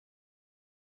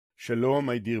Shalom,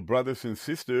 my dear brothers and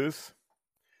sisters.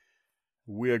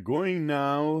 We are going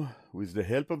now, with the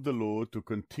help of the Lord, to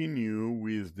continue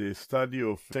with the study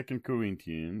of 2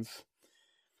 Corinthians.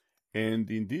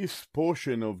 And in this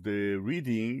portion of the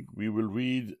reading, we will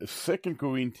read 2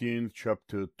 Corinthians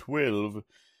chapter 12,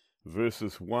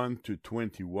 verses 1 to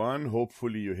 21.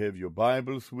 Hopefully you have your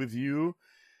Bibles with you.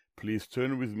 Please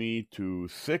turn with me to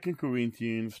 2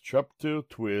 Corinthians chapter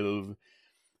 12,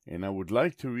 and I would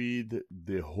like to read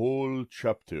the whole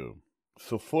chapter.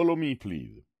 So follow me,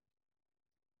 please.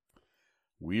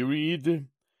 We read,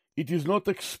 "It is not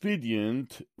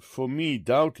expedient for me,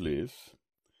 doubtless,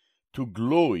 to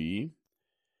glory.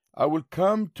 I will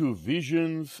come to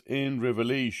visions and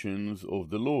revelations of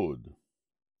the Lord.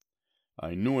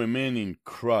 I knew a man in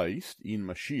Christ, in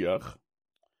Mashiach,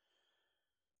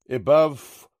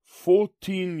 above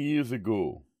 14 years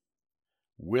ago,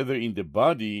 whether in the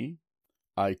body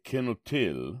I cannot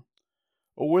tell,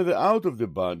 or whether out of the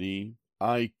body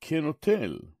I cannot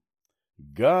tell.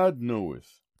 God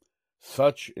knoweth,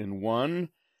 such an one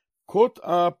caught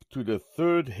up to the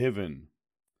third heaven.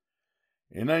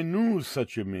 And I knew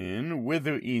such a man,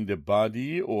 whether in the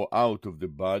body or out of the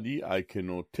body I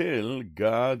cannot tell,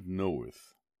 God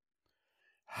knoweth.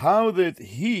 How that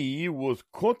he was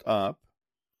caught up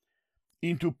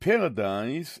into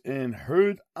paradise and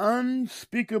heard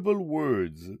unspeakable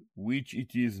words which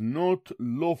it is not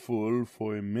lawful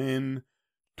for a man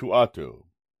to utter.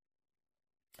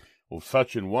 Of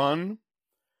such an one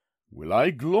will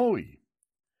I glory,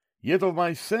 yet of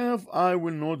myself I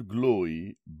will not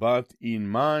glory, but in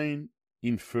mine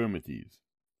infirmities.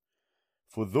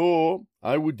 For though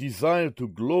I would desire to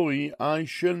glory, I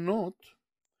shall not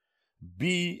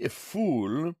be a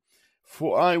fool,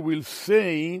 for I will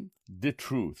say the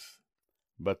truth.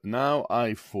 But now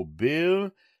I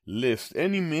forbear, lest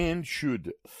any man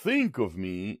should think of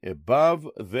me above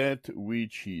that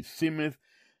which he seemeth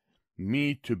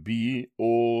me to be,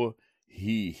 or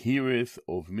he heareth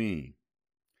of me.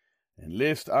 And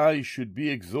lest I should be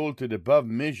exalted above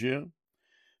measure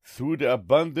through the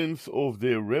abundance of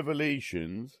their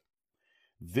revelations,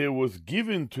 there was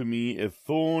given to me a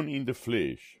thorn in the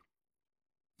flesh,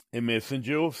 a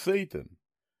messenger of Satan,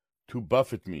 to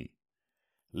buffet me,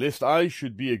 lest I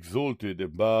should be exalted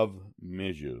above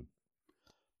measure.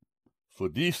 For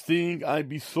this thing I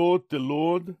besought the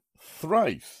Lord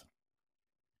thrice,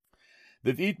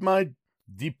 that it might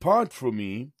depart from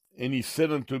me. And he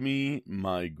said unto me,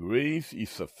 My grace is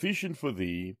sufficient for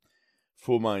thee,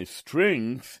 for my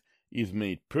strength is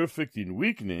made perfect in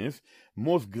weakness.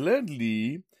 Most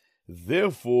gladly,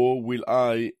 therefore, will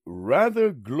I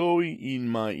rather glory in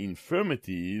my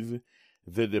infirmities,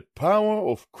 that the power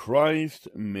of Christ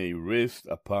may rest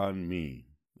upon me.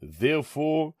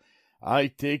 Therefore, I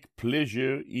take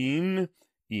pleasure in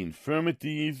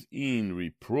infirmities, in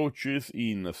reproaches,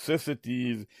 in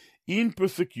necessities, in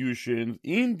persecutions,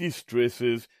 in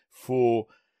distresses, for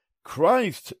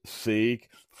Christ's sake.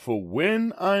 For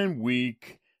when I am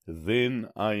weak, then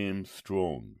I am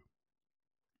strong.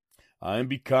 I am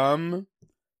become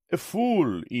a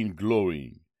fool in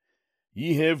glorying.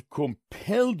 Ye have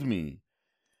compelled me,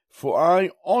 for I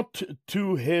ought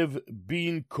to have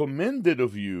been commended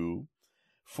of you,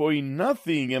 for in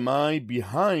nothing am I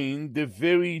behind the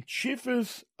very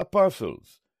chiefest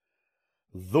apostles,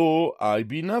 though I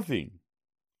be nothing.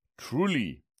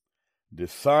 Truly, the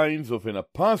signs of an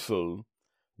apostle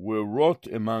were wrought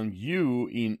among you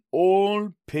in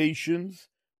all patience,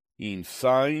 in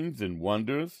signs and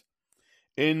wonders,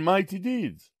 and mighty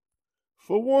deeds.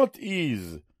 For what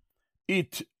is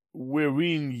it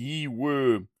wherein ye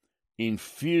were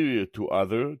inferior to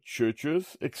other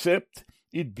churches, except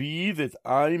it be that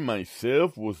I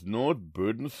myself was not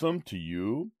burdensome to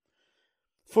you?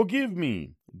 Forgive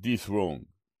me this wrong.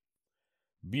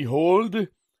 Behold,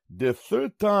 the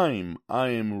third time I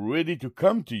am ready to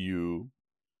come to you.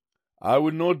 I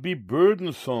will not be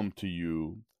burdensome to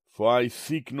you, for I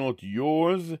seek not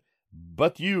yours,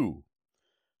 but you.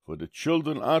 For the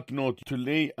children ought not to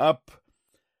lay up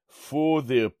for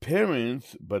their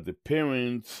parents, but the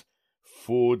parents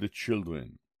for the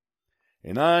children.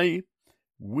 And I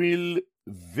will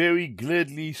very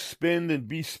gladly spend and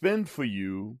be spent for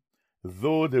you,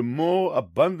 though the more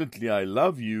abundantly I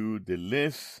love you, the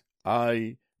less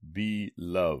I be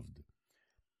loved.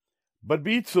 But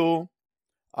be it so,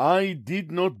 I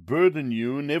did not burden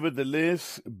you,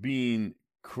 nevertheless, being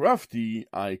crafty,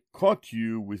 I caught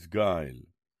you with guile.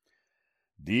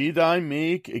 Did I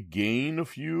make a gain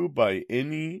of you by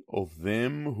any of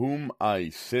them whom I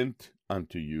sent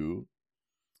unto you?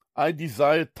 I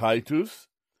desired Titus,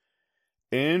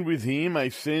 and with him I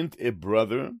sent a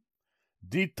brother,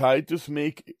 Did Titus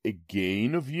make a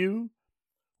gain of you?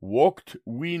 Walked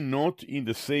we not in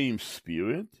the same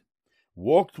spirit?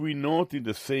 Walked we not in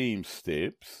the same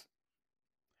steps?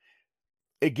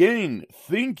 Again,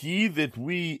 think ye that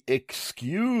we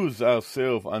excuse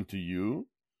ourselves unto you?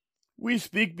 We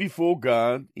speak before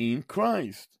God in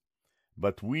Christ.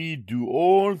 But we do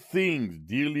all things,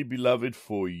 dearly beloved,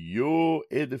 for your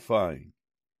edifying.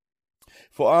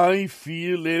 For I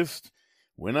fear lest,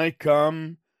 when I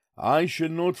come, I shall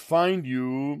not find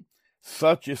you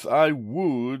such as I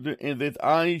would, and that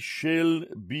I shall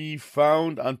be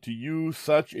found unto you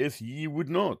such as ye would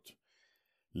not,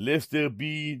 lest there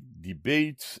be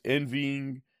debates,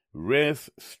 envying, wrath,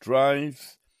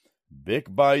 strifes,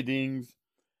 backbitings,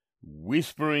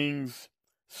 whisperings,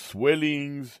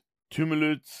 swellings,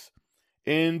 tumults,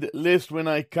 and lest when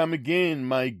I come again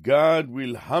my God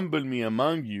will humble me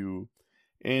among you,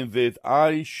 and that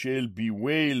I shall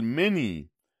bewail many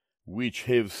which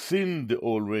have sinned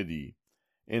already,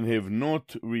 and have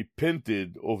not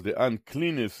repented of the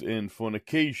uncleanness and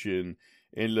fornication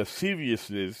and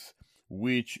lasciviousness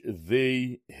which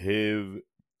they have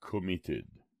committed.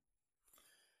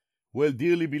 Well,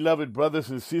 dearly beloved brothers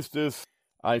and sisters,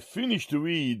 I finished to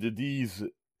read these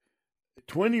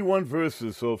 21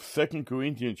 verses of 2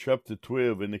 Corinthians chapter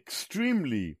 12, an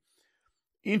extremely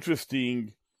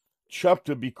interesting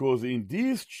chapter, because in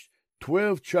this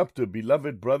 12th chapter,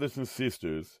 beloved brothers and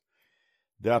sisters,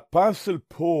 the Apostle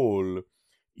Paul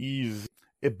is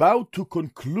about to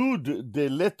conclude the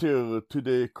letter to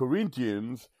the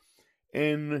Corinthians,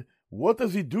 and what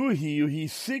does he do here? He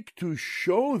seeks to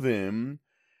show them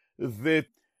that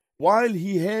while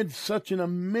he had such an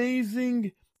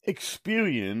amazing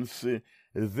experience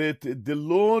that the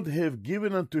Lord have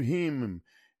given unto him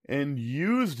and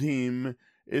used him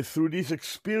through this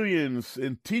experience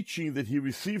and teaching that he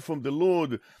received from the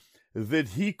Lord, that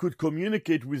he could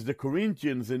communicate with the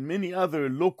Corinthians and many other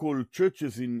local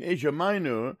churches in Asia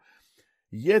Minor,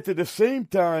 yet at the same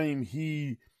time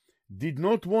he did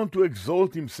not want to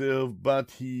exalt himself,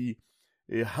 but he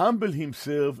humbled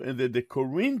himself, and that the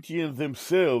Corinthians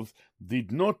themselves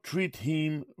did not treat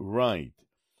him right.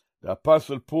 The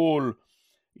Apostle Paul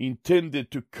intended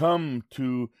to come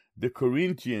to the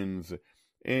Corinthians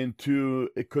and to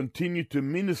continue to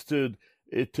minister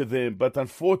to them, but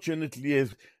unfortunately,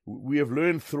 as we have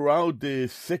learned throughout the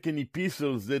second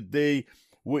epistles, that they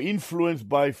were influenced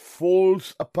by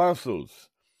false apostles,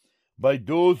 by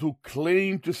those who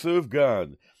claim to serve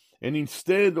God, and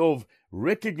instead of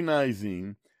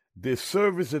recognizing the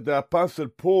service that the Apostle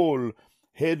Paul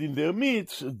had in their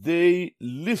midst, they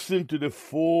listened to the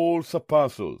false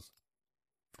apostles.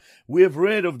 We have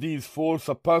read of these false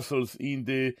apostles in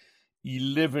the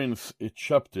 11th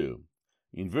chapter.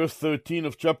 In verse 13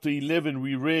 of chapter 11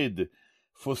 we read,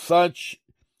 "For such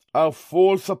are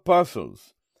false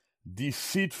apostles,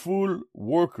 deceitful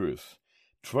workers,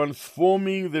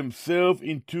 transforming themselves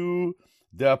into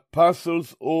the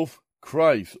apostles of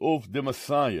Christ, of the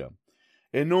Messiah.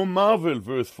 And no marvel,"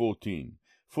 verse 14,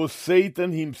 "for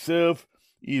Satan himself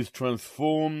is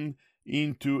transformed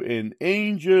into an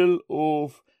angel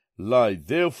of light.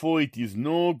 Therefore it is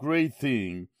no great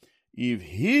thing if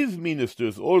his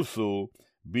ministers also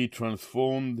be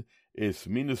transformed as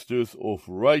ministers of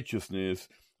righteousness,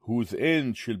 whose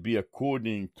end shall be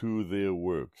according to their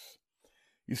works."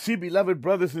 You see, beloved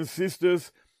brothers and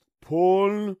sisters,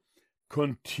 Paul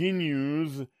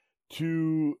continues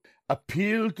to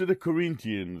appeal to the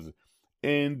Corinthians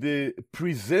and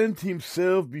present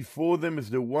himself before them as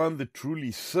the one that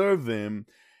truly served them,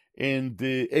 and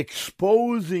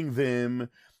exposing them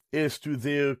as to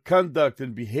their conduct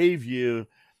and behavior,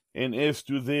 and as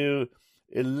to their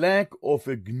lack of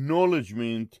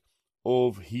acknowledgement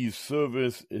of his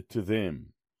service to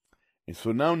them. And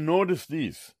so now notice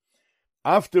this.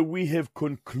 After we have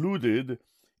concluded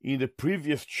in the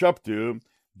previous chapter,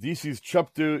 this is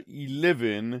chapter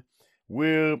 11,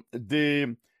 where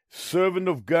the servant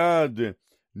of God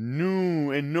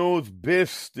knew and knows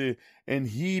best, and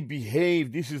he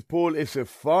behaved, this is Paul, as a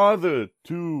father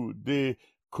to the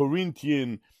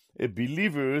Corinthian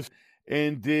believers,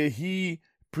 and he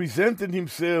presented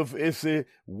himself as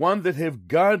one that have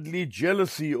godly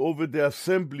jealousy over the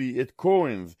assembly at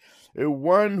Corinth,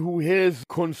 one who has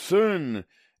concern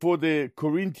for the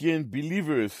Corinthian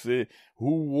believers, who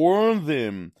warn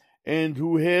them, and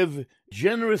who have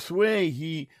generous way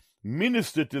he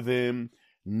ministered to them.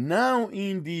 Now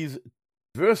in these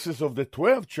verses of the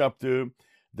 12th chapter,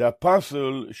 the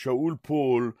apostle Shaul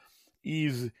Paul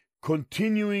is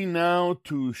continuing now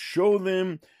to show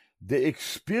them the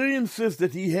experiences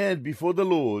that he had before the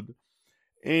Lord,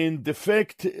 and the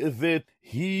fact that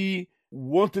he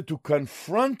wanted to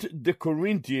confront the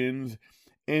Corinthians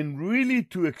and really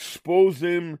to expose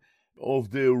them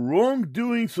of their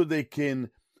wrongdoing so they can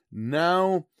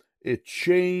now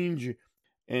change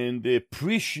and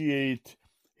appreciate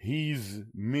his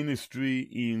ministry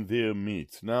in their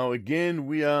midst. Now again,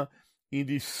 we are in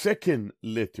the second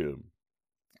letter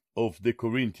of the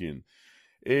Corinthians.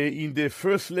 In the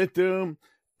first letter,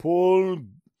 Paul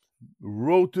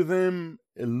wrote to them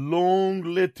a long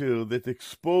letter that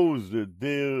exposed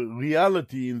their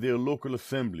reality in their local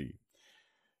assembly.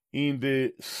 In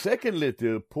the second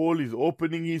letter, Paul is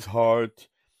opening his heart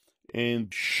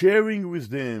and sharing with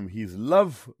them his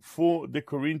love for the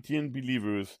Corinthian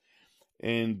believers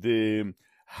and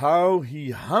how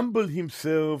he humbled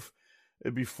himself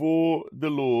before the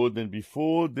Lord and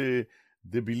before the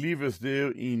believers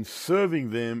there in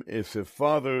serving them as a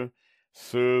father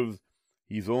serves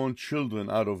his own children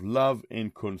out of love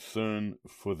and concern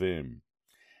for them.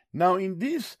 Now, in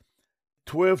this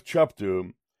 12th chapter,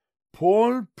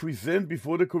 Paul presents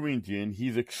before the Corinthians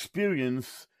his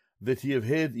experience that he have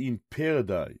had in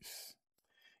paradise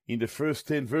in the first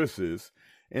 10 verses.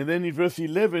 And then in verse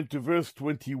 11 to verse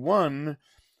 21,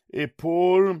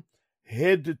 Paul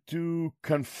had to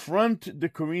confront the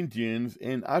Corinthians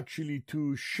and actually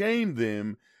to shame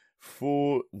them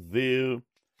for their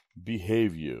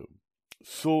behavior.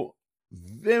 So,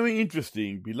 very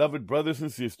interesting, beloved brothers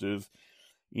and sisters,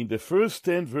 in the first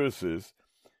 10 verses,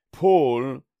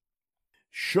 Paul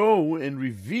show and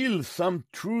reveal some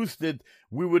truths that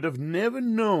we would have never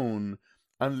known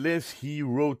unless he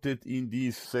wrote it in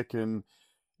this second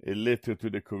letter to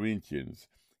the Corinthians.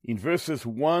 In verses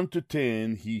 1 to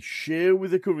 10, he shared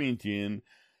with the Corinthians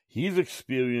his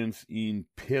experience in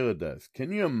paradise.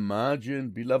 Can you imagine,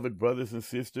 beloved brothers and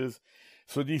sisters?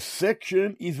 So this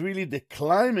section is really the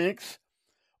climax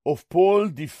of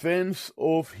Paul's defense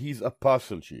of his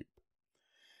apostleship.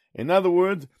 In other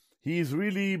words, he is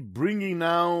really bringing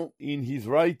now in his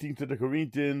writing to the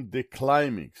Corinthians the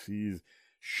climax. He is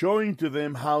showing to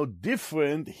them how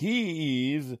different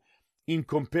he is in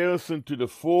comparison to the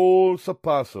false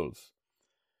apostles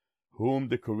whom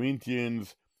the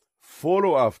Corinthians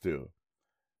follow after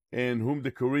and whom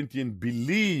the Corinthians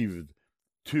believed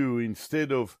to,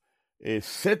 instead of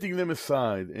setting them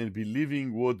aside and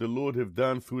believing what the Lord have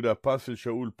done through the apostle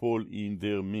Shaul Paul in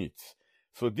their midst.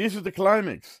 So this is the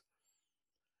climax.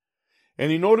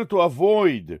 And in order to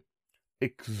avoid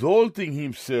exalting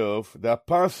himself, the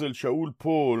apostle Shaul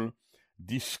Paul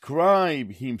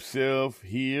describes himself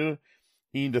here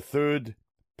in the third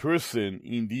person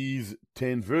in these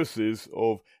 10 verses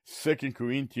of 2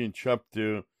 Corinthians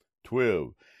chapter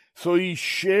 12. So he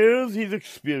shares his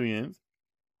experience,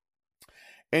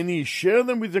 and he shared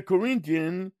them with the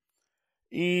Corinthians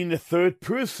in the third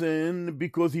person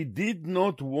because he did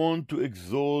not want to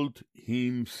exalt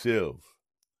himself.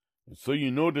 And so you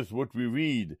notice what we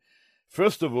read.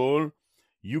 First of all,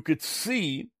 you could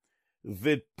see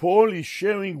that Paul is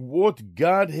sharing what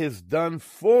God has done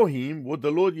for him, what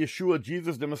the Lord Yeshua,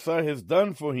 Jesus the Messiah, has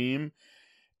done for him,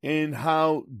 and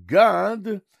how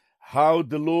the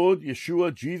Lord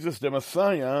Yeshua, Jesus the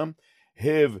Messiah,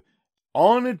 have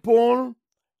honored Paul,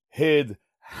 had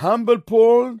humbled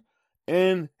Paul,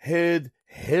 and had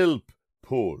helped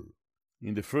Paul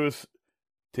in the first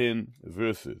 10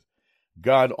 verses.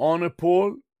 God honored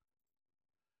Paul,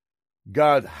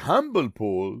 God humbled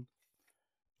Paul,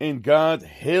 and God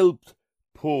helped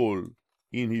Paul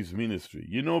in his ministry.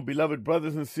 You know, beloved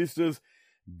brothers and sisters,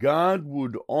 God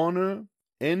would honor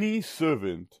any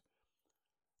servant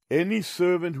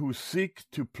who seeks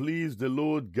to please the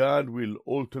Lord. God will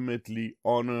ultimately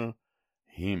honor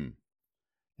him.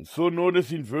 And so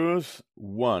notice in verse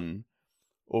 1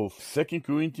 of 2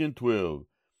 Corinthians 12,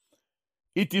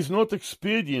 "It is not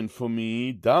expedient for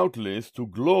me, doubtless, to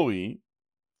glory.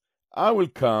 I will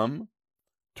come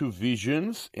to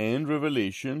visions and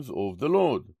revelations of the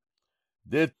Lord."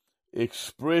 That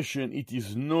expression, "it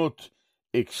is not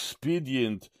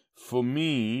expedient for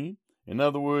me," in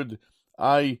other words,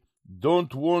 I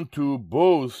don't want to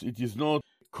boast, it is not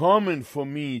common for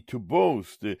me to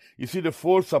boast. You see, the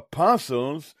false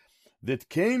apostles that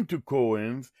came to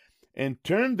Corinth and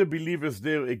turned the believers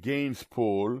there against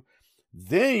Paul,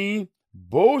 they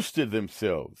boasted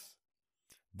themselves.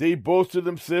 They boasted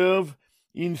themselves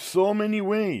in so many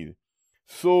ways.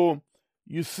 So,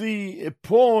 you see,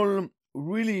 Paul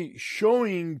really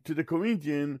showing to the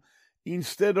Corinthians,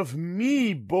 instead of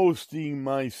me boasting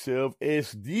myself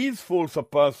as these false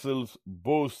apostles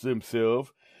boast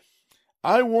themselves,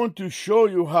 I want to show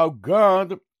you how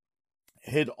God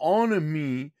had honored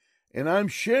me, and I'm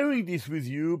sharing this with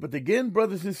you. But again,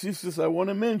 brothers and sisters, I want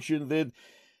to mention that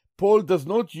Paul does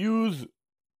not use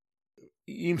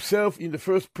himself in the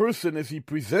first person as he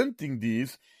presenting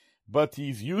these, but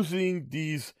he's using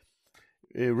these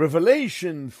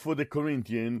revelation for the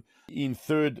Corinthian in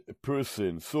third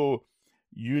person. So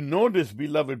you notice,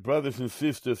 beloved brothers and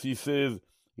sisters, he says,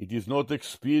 it is not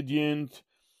expedient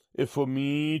for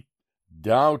me,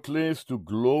 doubtless, to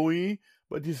glory,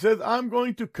 but he says, I'm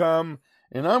going to come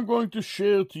and I'm going to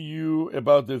share to you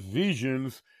about the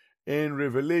visions and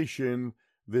revelation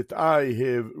that I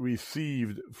have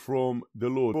received from the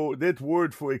Lord. So that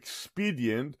word for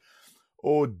expedient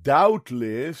or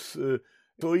doubtless,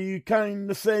 so he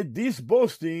kind of said, this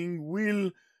boasting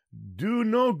will do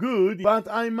no good, but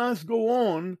I must go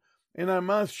on and I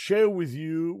must share with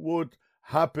you what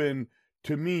happened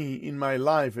to me in my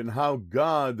life and how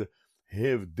God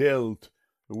have dealt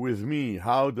with me,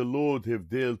 how the Lord have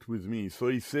dealt with me. So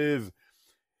he says,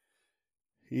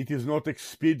 it is not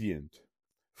expedient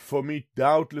for me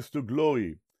doubtless to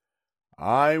glory.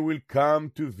 I will come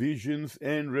to visions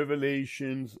and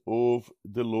revelations of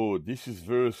the Lord. This is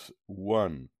verse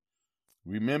 1.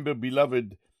 Remember,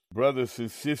 beloved brothers and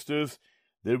sisters,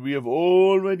 that we have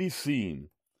already seen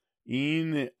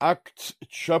in Acts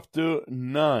chapter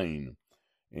 9.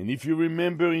 And if you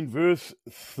remember in verse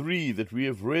 3 that we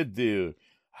have read there,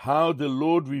 how the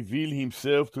Lord revealed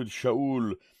himself to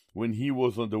Shaul when he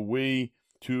was on the way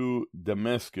to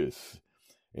Damascus.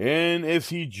 And as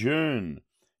he journeyed,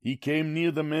 he came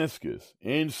near Damascus,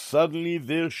 and suddenly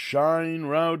there shined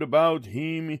round about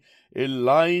him a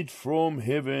light from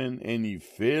heaven, and he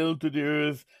fell to the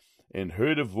earth, and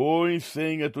heard a voice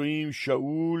saying unto him,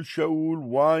 Shaul, Shaul,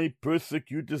 why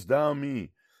persecutest thou me?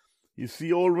 You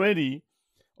see, already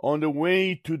on the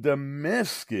way to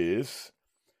Damascus,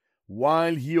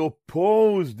 while he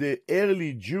opposed the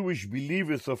early Jewish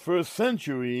believers of first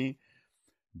century,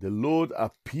 the Lord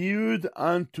appeared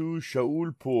unto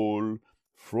Shaul Paul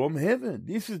from heaven.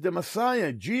 This is the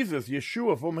Messiah, Jesus,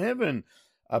 Yeshua from heaven,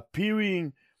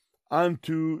 appearing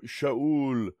unto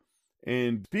Shaul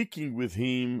and speaking with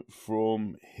him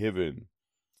from heaven.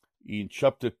 In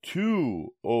chapter 2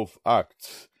 of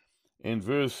Acts and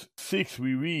verse 6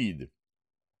 we read,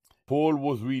 Paul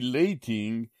was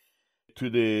relating to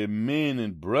the men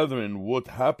and brethren what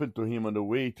happened to him on the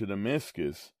way to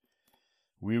Damascus.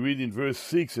 We read in verse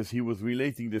 6, as he was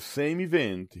relating the same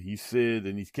event, he said,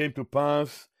 and it came to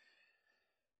pass,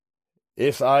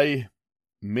 as I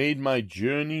made my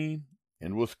journey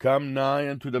and was come nigh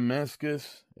unto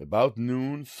Damascus, about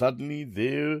noon, suddenly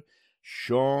there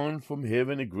shone from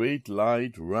heaven a great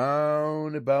light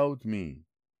round about me.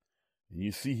 And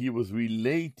you see, he was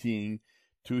relating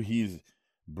to his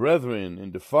brethren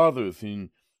and the fathers in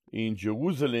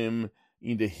Jerusalem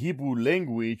in the Hebrew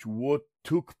language what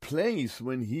took place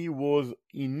when he was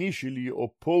initially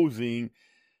opposing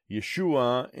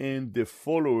Yeshua and the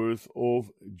followers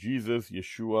of Jesus,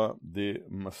 Yeshua the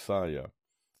Messiah.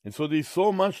 And so there's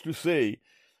so much to say.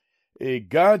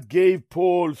 God gave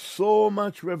Paul so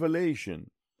much revelation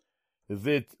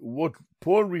that what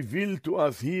Paul revealed to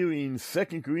us here in 2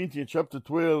 Corinthians chapter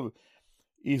 12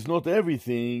 is not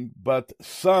everything, but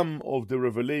some of the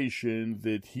revelation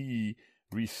that he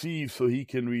received, so he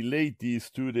can relate this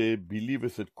to the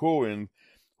believers at Corinth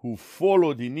who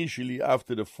followed initially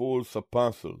after the false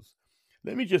apostles.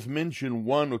 Let me just mention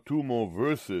one or two more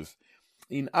verses.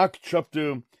 In Acts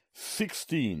chapter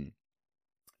 16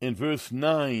 and verse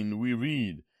 9 we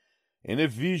read, And a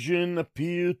vision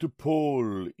appeared to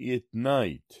Paul at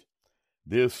night.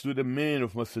 There stood a man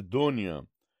of Macedonia,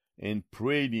 and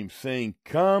prayed him, saying,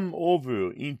 Come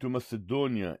over into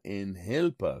Macedonia and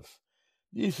help us.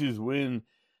 This is when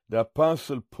the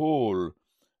apostle Paul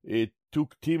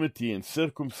took Timothy and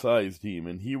circumcised him,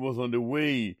 and he was on the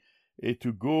way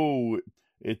to go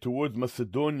towards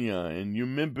Macedonia. And you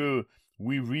remember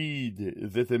we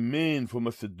read that a man from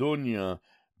Macedonia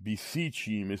beseech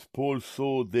him as Paul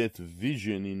saw that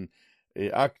vision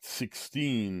in Acts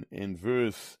 16 and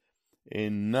verse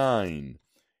 9.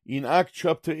 In Acts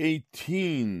chapter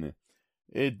 18,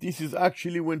 this is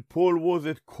actually when Paul was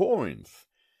at Corinth.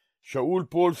 Shaul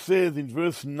Paul says in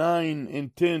verse 9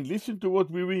 and 10, listen to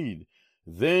what we read.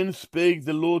 Then spake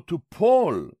the Lord to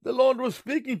Paul. The Lord was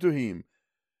speaking to him,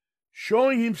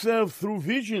 showing himself through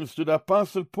visions to the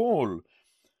apostle Paul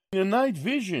in a night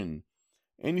vision.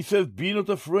 And he says, Be not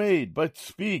afraid, but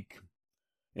speak,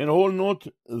 and hold not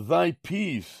thy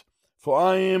peace, for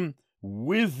I am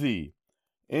with thee,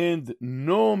 and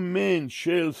no man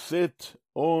shall set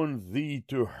on thee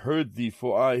to hurt thee,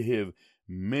 for I have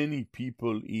many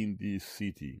people in this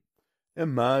city.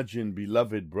 Imagine,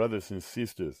 beloved brothers and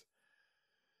sisters,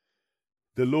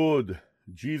 the Lord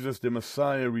Jesus the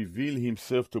Messiah revealed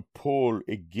himself to Paul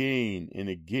again and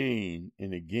again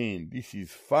and again. This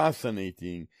is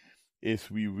fascinating as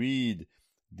we read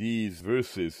these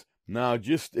verses. Now,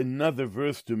 just another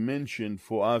verse to mention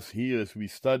for us here as we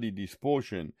study this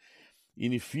portion.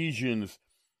 In Ephesians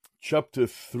chapter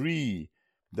 3,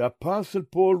 the Apostle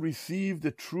Paul received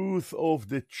the truth of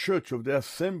the church, of the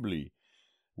assembly,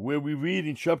 where we read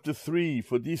in chapter 3,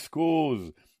 "For this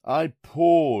cause I,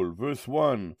 Paul," verse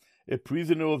 1, "a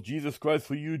prisoner of Jesus Christ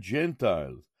for you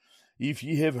Gentiles, if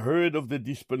ye have heard of the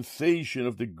dispensation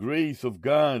of the grace of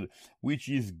God, which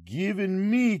is given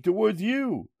me towards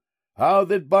you, how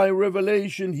that by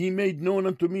revelation he made known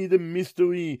unto me the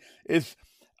mystery, as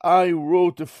I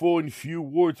wrote afore in few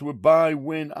words, whereby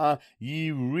when ye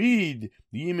read,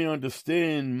 ye may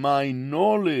understand my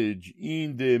knowledge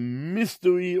in the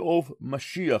mystery of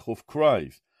Mashiach, of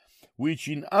Christ, which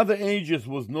in other ages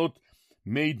was not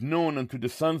made known unto the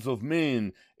sons of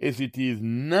men, as it is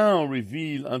now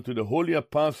revealed unto the holy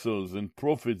apostles and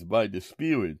prophets by the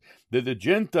Spirit, that the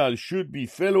Gentiles should be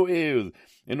fellow heirs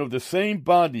and of the same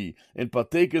body, and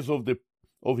partakers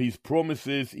of his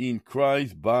promises in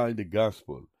Christ by the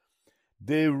gospel."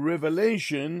 The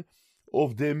revelation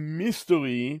of the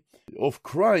mystery of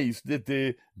Christ, that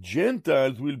the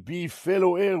Gentiles will be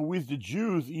fellow heir with the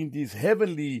Jews in this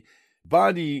heavenly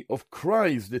body of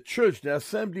Christ, the church, the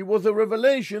assembly, was a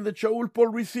revelation that Shaul Paul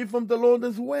received from the Lord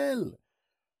as well.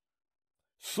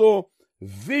 So,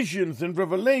 visions and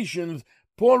revelations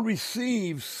Paul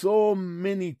received so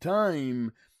many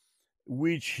times,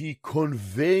 which he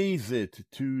conveys it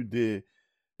to the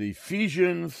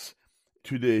Ephesians,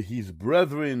 to his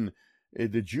brethren,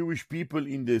 the Jewish people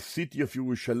in the city of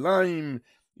Jerusalem,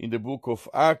 in the book of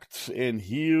Acts, and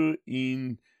here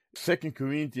in 2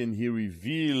 Corinthians, he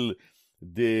revealed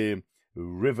the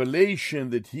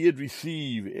revelation that he had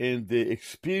received and the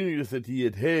experience that he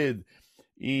had had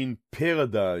in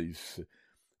paradise,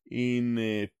 in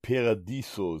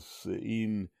paradisos,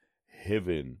 in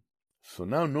heaven. So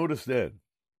now notice that.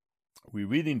 We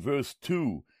read in verse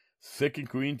 2, 2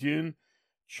 Corinthians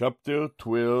chapter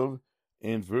 12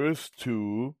 and verse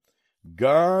 2,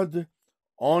 "God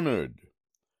honored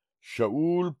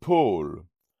Shaul Paul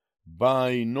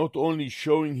by not only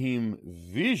showing him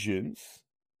visions,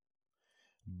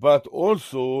 but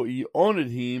also he honored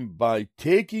him by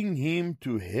taking him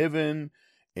to heaven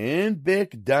and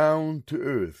back down to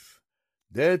earth."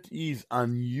 That is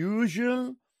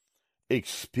unusual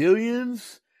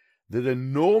experience that a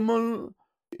normal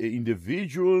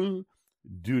individual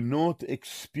do not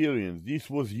experience. This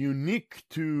was unique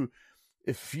to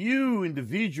a few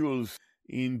individuals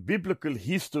in biblical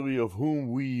history of whom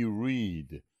we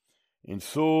read. And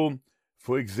so,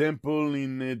 for example,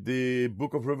 in the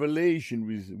book of Revelation,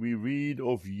 we read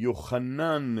of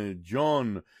Yochanan,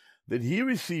 John, that he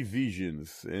received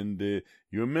visions. And you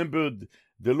remember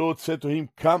the Lord said to him,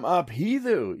 "Come up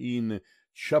hither," in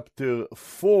chapter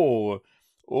 4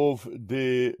 of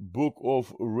the book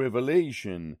of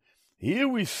Revelation. Here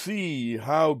we see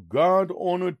how God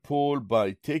honored Paul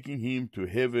by taking him to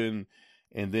heaven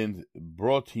and then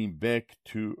brought him back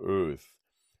to earth.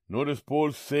 Notice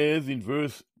Paul says in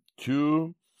verse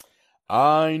 2,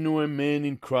 "I know a man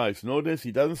in Christ." Notice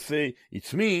he doesn't say,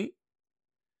 "It's me."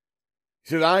 He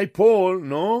said, "I, Paul."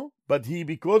 No, but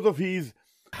because of his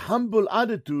humble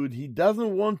attitude, he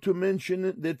doesn't want to mention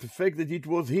the fact that it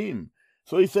was him.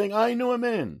 So he's saying, "I know a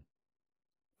man.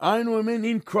 I know a man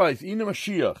in Christ, in the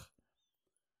Mashiach,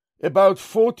 about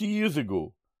 40 years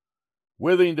ago.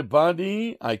 Whether in the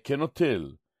body, I cannot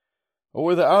tell, or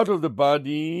whether out of the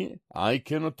body, I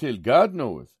cannot tell. God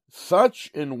knoweth.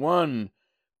 Such an one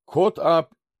caught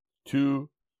up to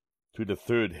the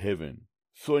third heaven."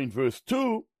 So in verse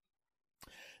 2,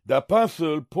 the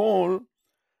Apostle Paul,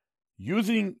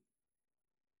 using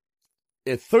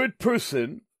a third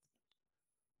person,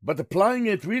 but applying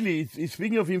it really, he's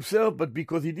speaking of himself, but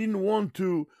because he didn't want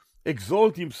to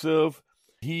exalt himself,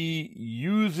 he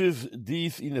uses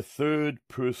this in a third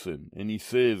person, and he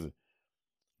says,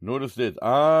 notice that,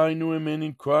 "I knew a man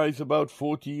in Christ about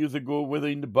 40 years ago, whether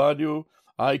in the body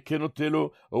I cannot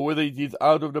tell, or whether it is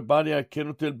out of the body I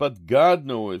cannot tell, but God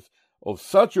knoweth of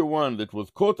such a one that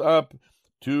was caught up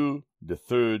to the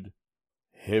third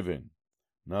heaven."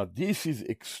 Now this is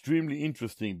extremely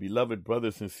interesting, beloved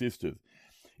brothers and sisters.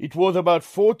 It was about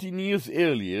 14 years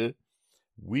earlier,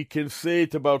 we can say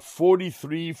it about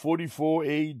 43, 44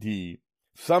 AD,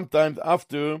 sometimes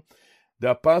after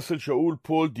the Apostle Shaul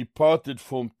Paul departed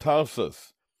from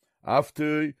Tarsus.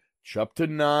 After chapter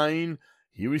 9,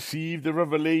 he received the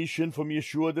revelation from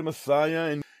Yeshua the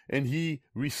Messiah, and he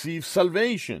received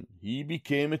salvation. He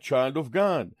became a child of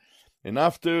God. And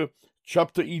after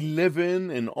chapter 11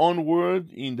 and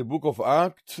onward in the book of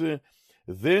Acts,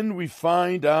 then we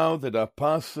find out that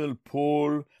Apostle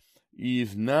Paul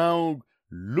is now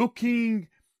looking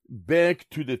back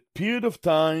to the period of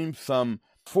time some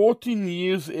 14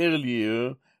 years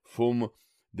earlier from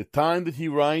the time that he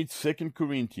writes 2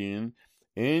 Corinthians,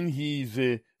 and he's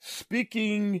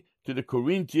speaking to the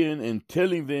Corinthians and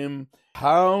telling them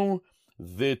how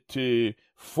that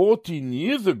 14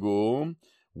 years ago,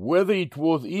 whether it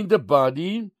was in the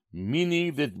body,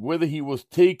 meaning that whether he was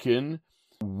taken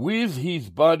with his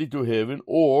body to heaven,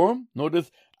 or,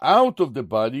 notice, out of the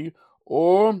body,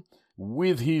 or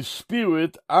with his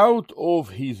spirit out of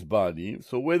his body.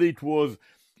 So whether it was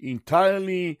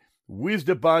entirely with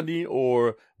the body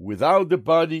or without the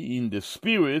body in the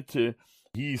spirit,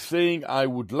 he's saying, I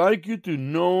would like you to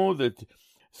know that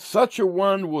such a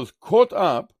one was caught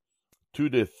up to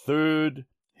the third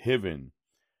heaven.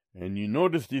 And you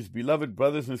notice this, beloved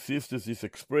brothers and sisters, this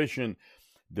expression,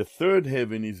 the third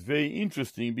heaven, is very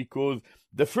interesting because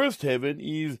the first heaven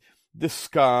is the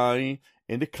sky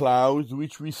and the clouds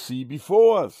which we see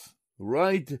before us,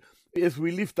 right? As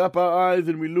we lift up our eyes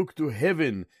and we look to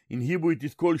heaven, in Hebrew it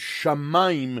is called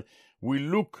Shamaim, we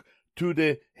look to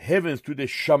the heavens, to the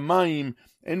Shamaim,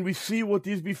 and we see what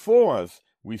is before us.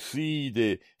 We see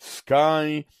the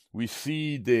sky, we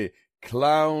see the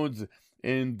clouds,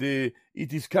 and it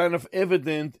is kind of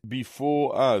evident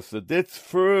before us that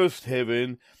first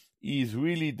heaven is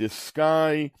really the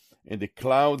sky and the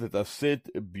clouds that are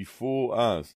set before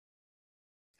us.